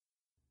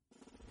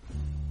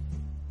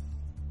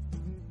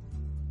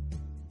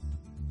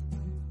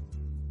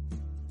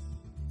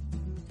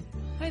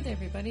Hi there,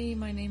 everybody.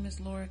 My name is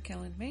Laura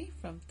Kellen May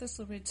from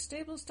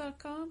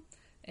ThistleRidgeStables.com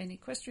and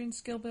Equestrian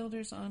Skill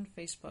Builders on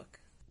Facebook.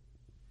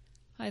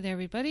 Hi there,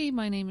 everybody.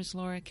 My name is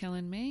Laura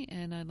Kellen May,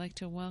 and I'd like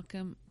to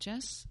welcome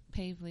Jess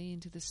Pavley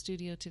into the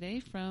studio today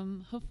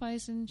from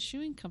Hoefeisen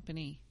Shoeing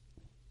Company.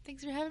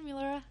 Thanks for having me,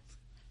 Laura.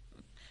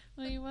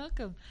 Well, you're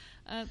welcome.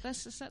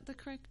 Is that the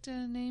correct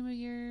name of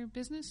your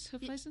business,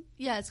 Hoefeisen?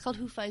 Yeah, it's called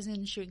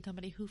Hoefeisen Shoeing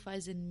Company.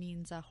 Hoefeisen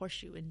means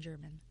horseshoe in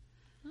German.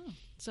 Oh,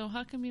 so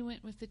how come you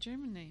went with the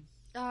German name?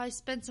 I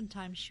spent some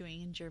time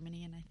shoeing in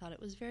Germany, and I thought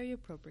it was very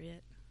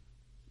appropriate.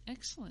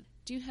 Excellent.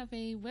 Do you have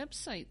a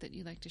website that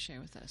you'd like to share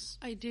with us?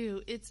 I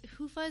do. It's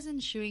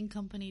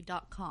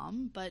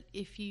hoefeisenshoeingcompany.com, but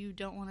if you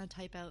don't want to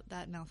type out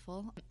that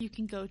mouthful, you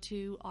can go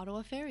to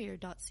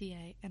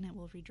ottawafarrier.ca, and it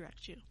will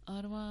redirect you.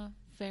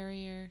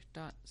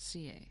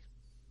 ottawafarrier.ca.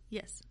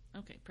 Yes.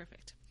 Okay,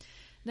 perfect.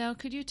 Now,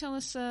 could you tell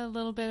us a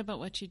little bit about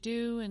what you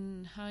do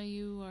and how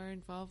you are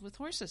involved with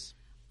horses?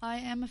 I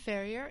am a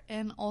farrier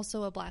and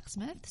also a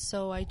blacksmith,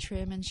 so I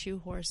trim and shoe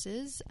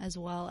horses as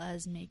well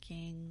as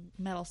making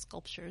metal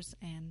sculptures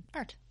and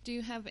art. Do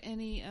you have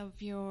any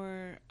of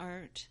your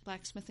art,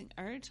 blacksmithing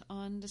art,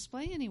 on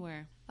display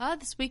anywhere?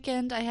 This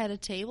weekend I had a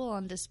table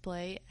on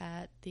display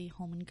at the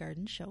Home and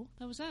Garden Show.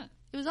 How was that?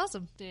 It was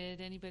awesome.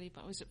 Did anybody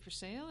buy? Was it for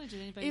sale or did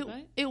anybody buy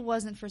it? It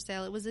wasn't for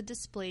sale. It was a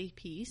display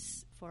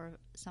piece for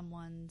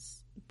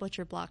someone's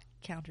butcher block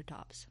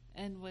countertops.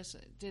 And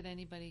did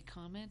anybody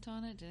comment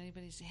on it? Did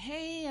anybody say,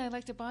 hey, I'd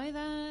like to buy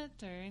that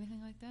or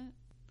anything like that?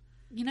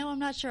 You know, I'm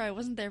not sure. I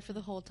wasn't there for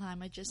the whole time.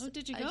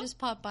 Did you go? I just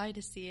popped by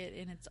to see it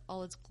in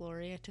all its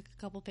glory. I took a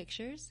couple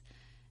pictures.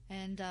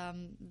 And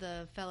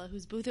the fellow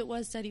whose booth it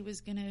was said he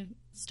was going to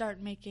start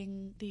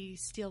making the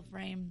steel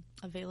frame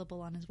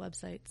available on his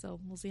website. So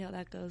we'll see how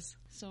that goes.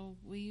 So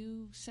will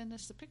you send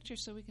us the picture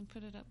so we can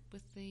put it up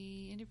with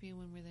the interview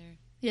when we're there?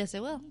 Yes, I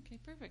will. Okay,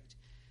 perfect.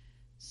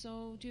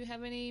 So do you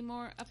have any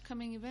more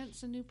upcoming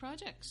events and new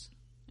projects?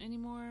 Any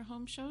more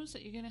home shows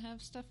that you're going to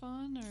have stuff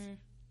on? Or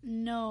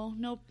No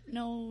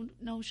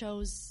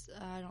shows,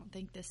 I don't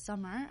think, this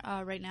summer.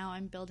 Right now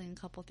I'm building a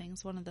couple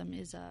things. One of them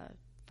is a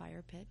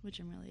fire pit, which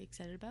I'm really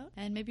excited about.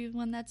 And maybe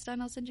when that's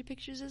done, I'll send you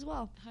pictures as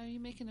well. How are you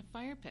making a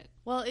fire pit?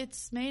 Well,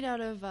 it's made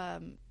out of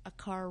a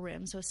car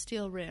rim, so a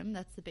steel rim.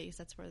 That's the base.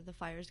 That's where the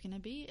fire's going to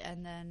be.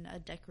 And then a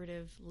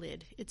decorative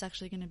lid. It's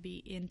actually going to be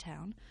in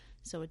town,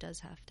 so it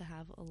does have to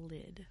have a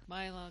lid.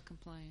 Bylaw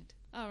compliant.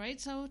 All right,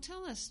 so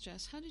tell us,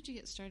 Jess, how did you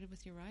get started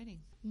with your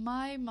riding?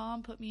 My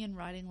mom put me in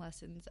riding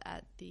lessons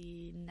at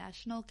the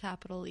National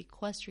Capital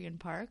Equestrian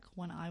Park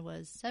when I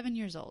was 7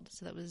 years old.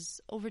 So that was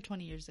over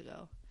 20 years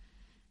ago.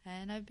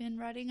 And I've been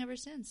riding ever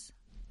since.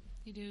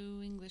 You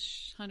do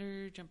English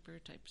hunter, jumper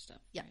type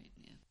stuff, yeah. Right?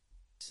 Yeah.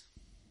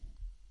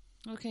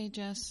 Okay,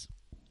 Jess.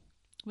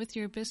 With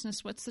your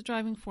business, what's the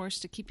driving force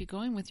to keep you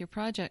going with your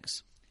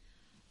projects?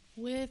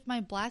 With my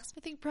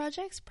blacksmithing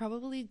projects,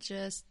 probably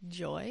just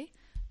joy.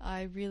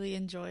 I really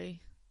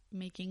enjoy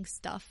making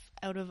stuff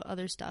out of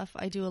other stuff.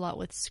 I do a lot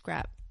with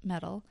scrap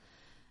metal.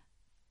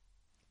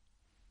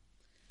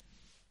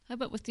 How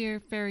about with your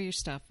farrier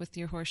stuff, with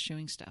your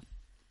horseshoeing stuff?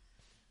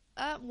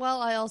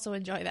 Well, I also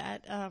enjoy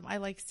that. I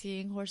like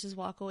seeing horses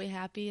walk away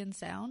happy and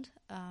sound.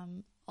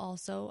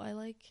 Also, I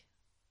like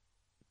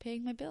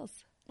paying my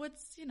bills. Why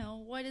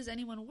does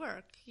anyone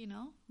work,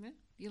 Yeah,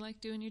 you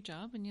like doing your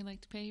job and you like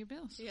to pay your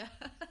bills. Yeah.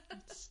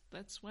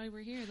 That's why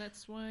we're here.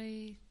 That's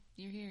why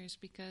you're here, is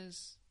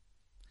because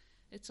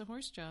it's a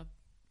horse job.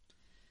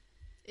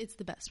 It's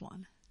the best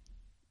one.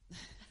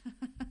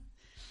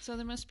 So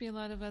there must be a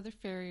lot of other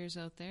farriers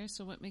out there.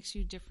 So what makes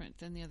you different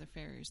than the other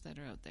farriers that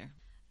are out there?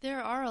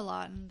 There are a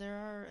lot, and there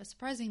are a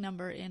surprising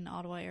number in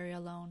Ottawa area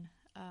alone.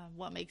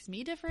 What makes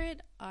me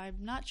different? I'm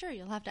not sure.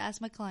 You'll have to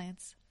ask my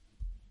clients.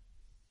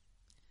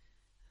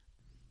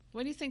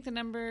 What do you think the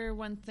number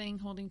one thing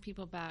holding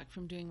people back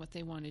from doing what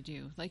they want to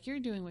do? Like, you're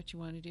doing what you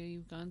want to do.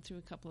 You've gone through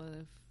a couple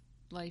of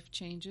life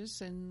changes,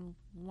 and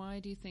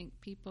why do you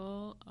think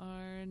people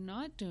are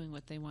not doing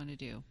what they want to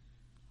do?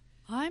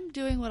 I'm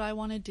doing what I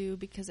want to do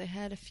because I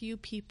had a few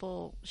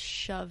people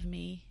shove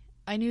me.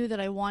 I knew that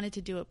I wanted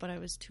to do it, but I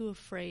was too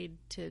afraid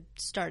to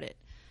start it.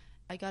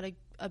 I got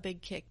a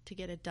big kick to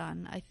get it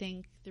done. I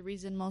think the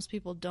reason most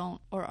people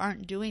don't or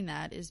aren't doing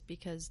that is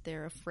because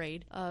they're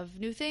afraid of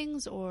new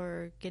things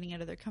or getting out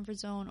of their comfort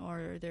zone,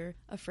 or they're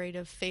afraid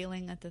of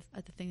failing at the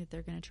thing that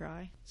they're going to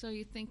try. So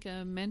you think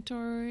a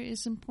mentor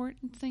is an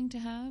important thing to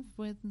have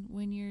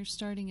when you're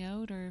starting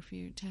out, or if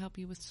you to help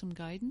you with some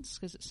guidance?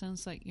 Because it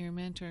sounds like your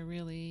mentor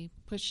really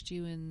pushed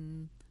you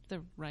in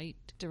the right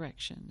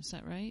direction. Is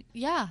that right?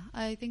 Yeah,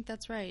 I think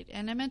that's right.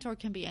 And a mentor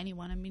can be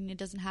anyone. I mean, it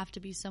doesn't have to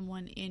be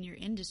someone in your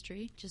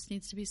industry. It just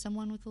needs to be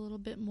someone with a little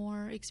bit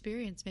more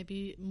experience,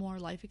 maybe more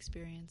life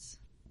experience.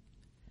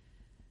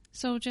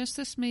 So, Jess,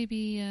 this may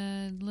be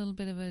a little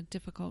bit of a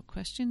difficult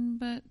question,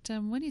 but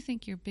what do you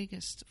think your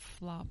biggest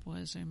flop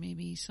was, or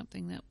maybe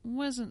something that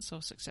wasn't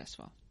so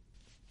successful?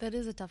 That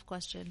is a tough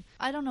question.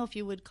 I don't know if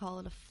you would call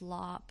it a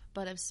flop,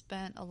 but I've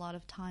spent a lot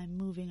of time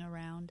moving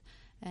around,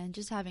 and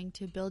just having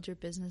to build your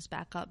business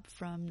back up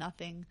from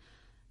nothing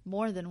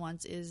more than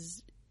once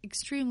is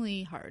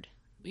extremely hard.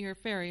 You're a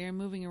farrier,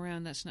 moving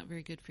around, that's not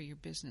very good for your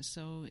business.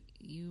 So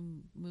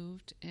you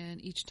moved,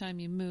 and each time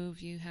you move,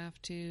 you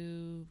have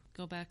to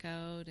go back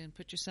out and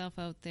put yourself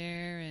out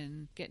there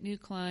and get new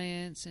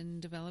clients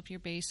and develop your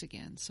base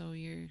again. So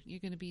you're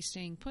going to be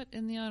staying put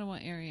in the Ottawa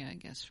area, I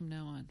guess, from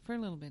now on, for a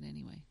little bit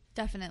anyway.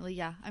 Definitely,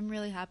 yeah. I'm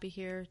really happy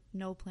here.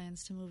 No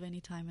plans to move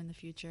anytime in the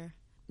future.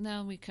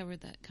 Now we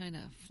covered that kind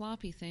of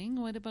floppy thing.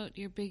 What about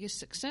your biggest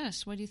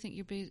success? What do you think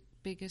your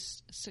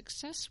biggest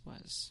success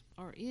was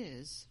or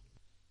is?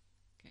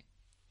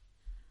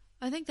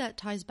 I think that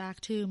ties back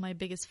to my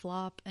biggest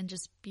flop and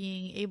just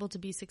being able to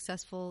be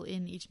successful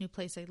in each new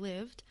place I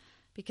lived.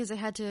 Because I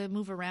had to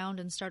move around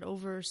and start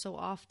over so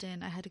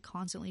often, I had to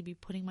constantly be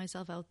putting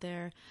myself out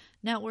there,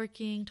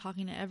 networking,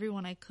 talking to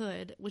everyone I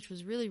could, which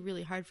was really,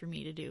 really hard for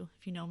me to do.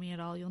 If you know me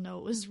at all, you'll know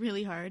it was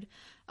really hard.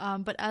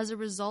 But as a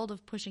result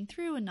of pushing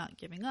through and not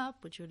giving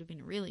up, which would have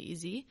been really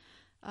easy,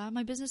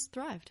 my business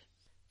thrived.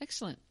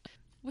 Excellent.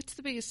 What's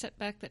the biggest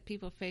setback that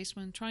people face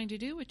when trying to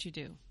do what you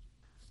do?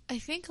 I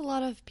think a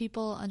lot of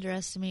people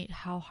underestimate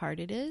how hard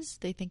it is.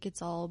 They think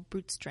it's all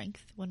brute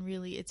strength, when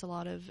really it's a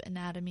lot of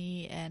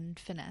anatomy and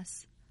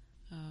finesse.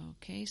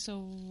 Okay, so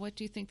what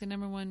do you think the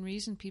number one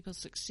reason people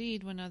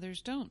succeed when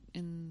others don't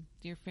in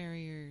your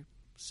farrier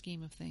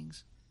scheme of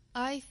things?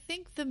 I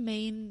think the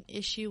main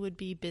issue would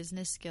be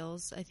business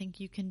skills. I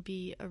think you can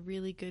be a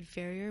really good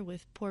farrier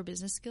with poor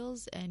business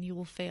skills and you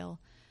will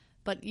fail.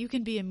 But you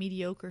can be a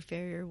mediocre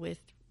farrier with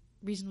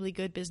reasonably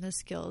good business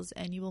skills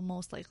and you will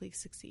most likely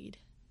succeed.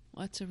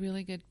 Well, that's a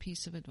really good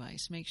piece of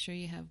advice. Make sure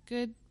you have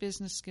good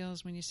business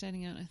skills when you're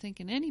setting out, I think,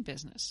 in any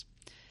business.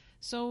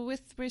 So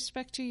with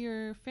respect to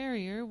your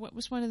farrier, what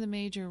was one of the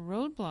major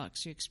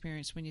roadblocks you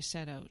experienced when you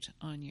set out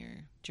on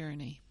your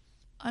journey?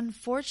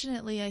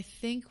 Unfortunately, I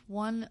think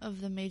one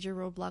of the major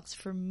roadblocks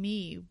for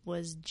me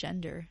was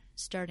gender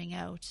starting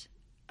out.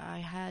 I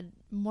had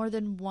more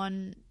than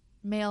one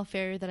male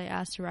farrier that I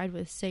asked to ride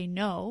with say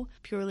no,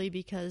 purely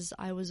because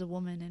I was a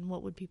woman and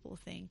what would people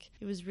think.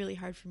 It was really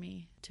hard for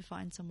me to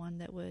find someone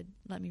that would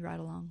let me ride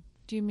along.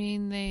 Do you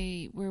mean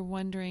they were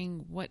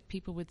wondering what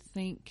people would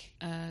think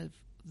of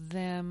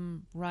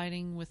them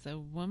riding with a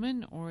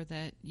woman, or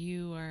that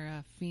you are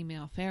a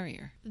female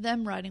farrier?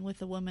 Them riding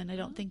with a woman. I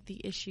don't think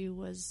the issue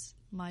was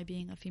my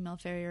being a female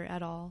farrier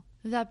at all.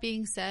 That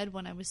being said,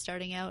 when I was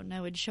starting out and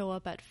I would show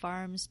up at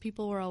farms,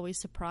 people were always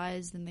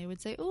surprised and they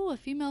would say, "Oh, a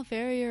female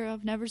farrier,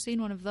 I've never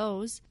seen one of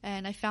those."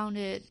 And I found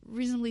it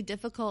reasonably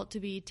difficult to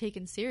be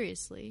taken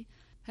seriously.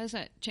 Has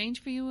that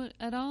changed for you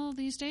at all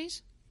these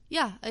days?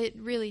 Yeah, it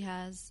really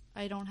has.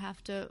 I don't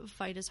have to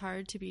fight as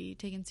hard to be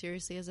taken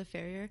seriously as a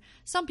farrier.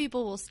 Some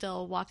people will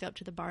still walk up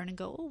to the barn and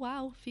go, "Oh,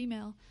 wow,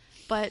 female."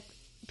 But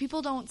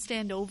people don't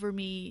stand over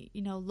me,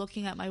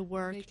 looking at my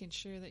work. Making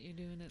sure that you're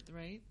doing it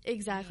right.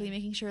 Exactly, yeah.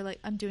 Making sure like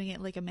I'm doing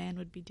it like a man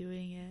would be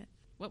doing it.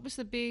 What was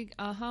the big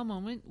aha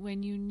moment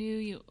when you knew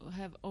you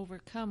have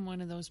overcome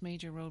one of those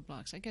major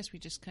roadblocks? I guess we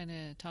just kind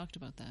of talked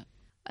about that.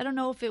 I don't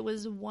know if it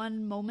was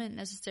one moment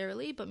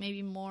necessarily, but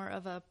maybe more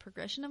of a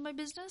progression of my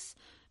business.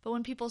 But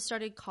when people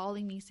started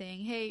calling me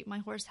saying, "Hey, my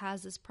horse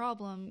has this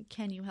problem,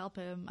 can you help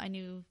him?" I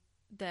knew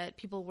that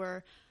people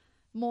were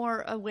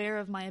more aware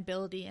of my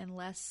ability and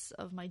less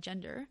of my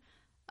gender.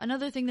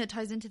 Another thing that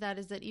ties into that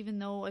is that even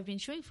though I've been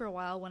shoeing for a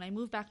while, when I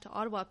moved back to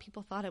Ottawa,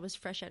 people thought I was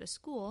fresh out of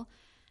school.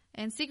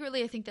 And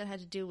secretly, I think that had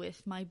to do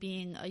with my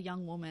being a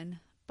young woman.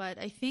 But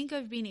I think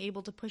I've been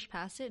able to push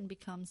past it and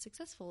become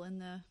successful in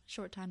the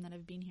short time that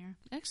I've been here.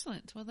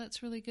 Excellent. Well,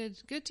 that's really good.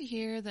 Good to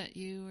hear that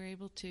you were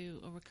able to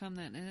overcome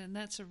that. And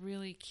that's a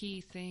really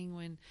key thing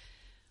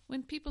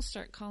when people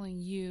start calling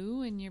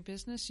you in your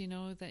business, you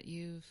know that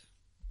you've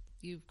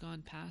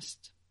gone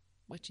past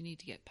what you need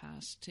to get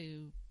past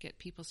to get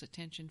people's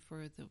attention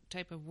for the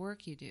type of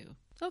work you do.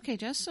 Okay,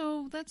 Jess,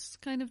 so that's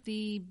kind of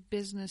the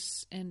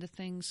business end of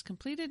things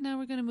completed. Now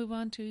we're going to move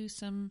on to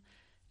some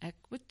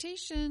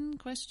equitation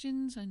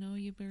questions. I know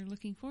you were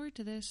looking forward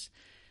to this.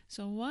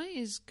 So why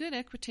is good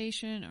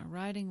equitation or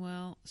riding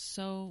well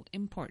so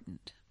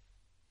important?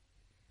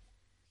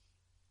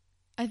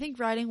 I think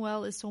riding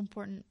well is so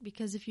important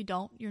because if you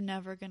don't, you're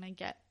never going to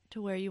get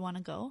to where you want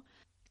to go.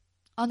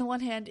 On the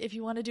one hand, if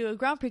you want to do a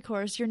Grand Prix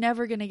course, you're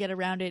never going to get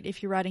around it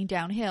if you're riding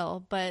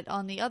downhill. But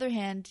on the other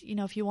hand,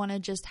 if you want to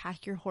just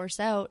hack your horse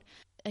out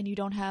and you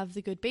don't have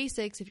the good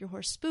basics, if your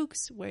horse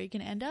spooks, where are you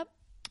going to end up?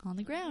 On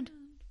the ground.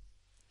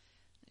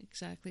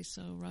 Exactly.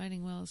 So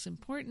riding well is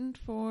important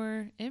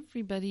for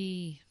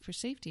everybody, for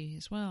safety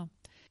as well.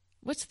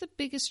 What's the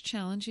biggest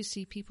challenge you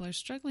see people are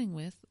struggling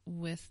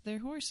with their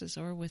horses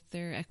or with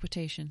their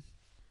equitation?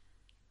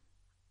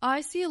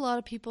 I see a lot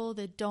of people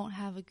that don't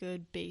have a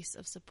good base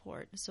of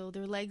support. So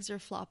their legs are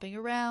flopping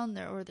around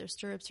or their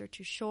stirrups are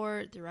too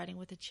short. They're riding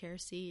with a chair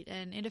seat.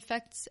 And it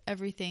affects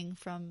everything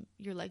from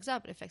your legs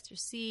up. It affects your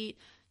seat,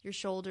 your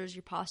shoulders,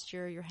 your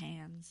posture, your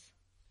hands.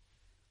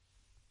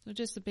 So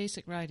just the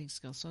basic riding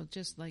skills. So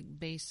just like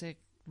basic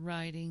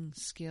riding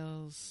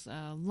skills,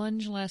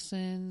 lunge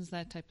lessons,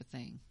 that type of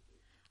thing.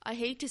 I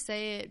hate to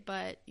say it,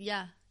 but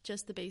yeah,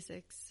 just the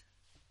basics.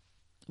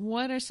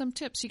 what are some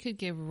tips you could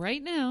give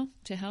right now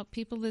to help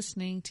people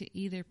listening to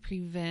either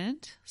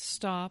prevent,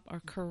 stop,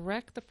 or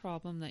correct the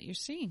problem that you're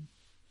seeing?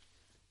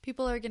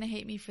 People are going to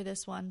hate me for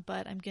this one,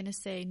 but I'm going to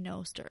say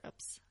no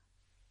stirrups.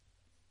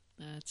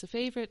 It's a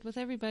favorite with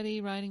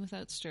everybody, riding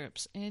without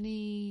stirrups.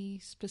 Any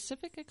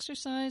specific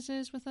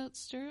exercises without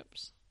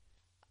stirrups?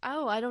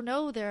 Oh, I don't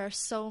know. There are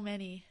so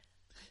many.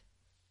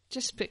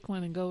 Just pick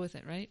one and go with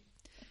it, right?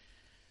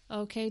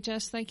 Okay,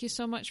 Jess, thank you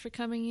so much for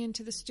coming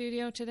into the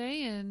studio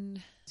today.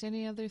 And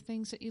any other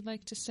things that you'd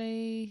like to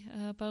say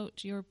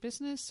about your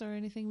business or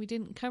anything we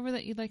didn't cover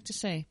that you'd like to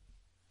say?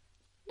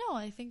 No,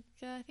 I think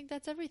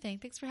that's everything.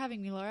 Thanks for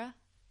having me, Laura.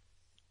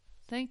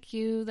 Thank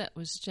you. That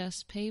was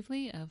Jess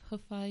Pavley of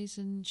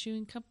Hoofeisen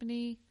Shoeing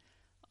Company,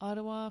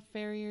 Ottawa,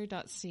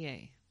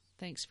 Farrier.ca.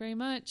 Thanks very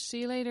much.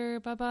 See you later.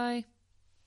 Bye-bye.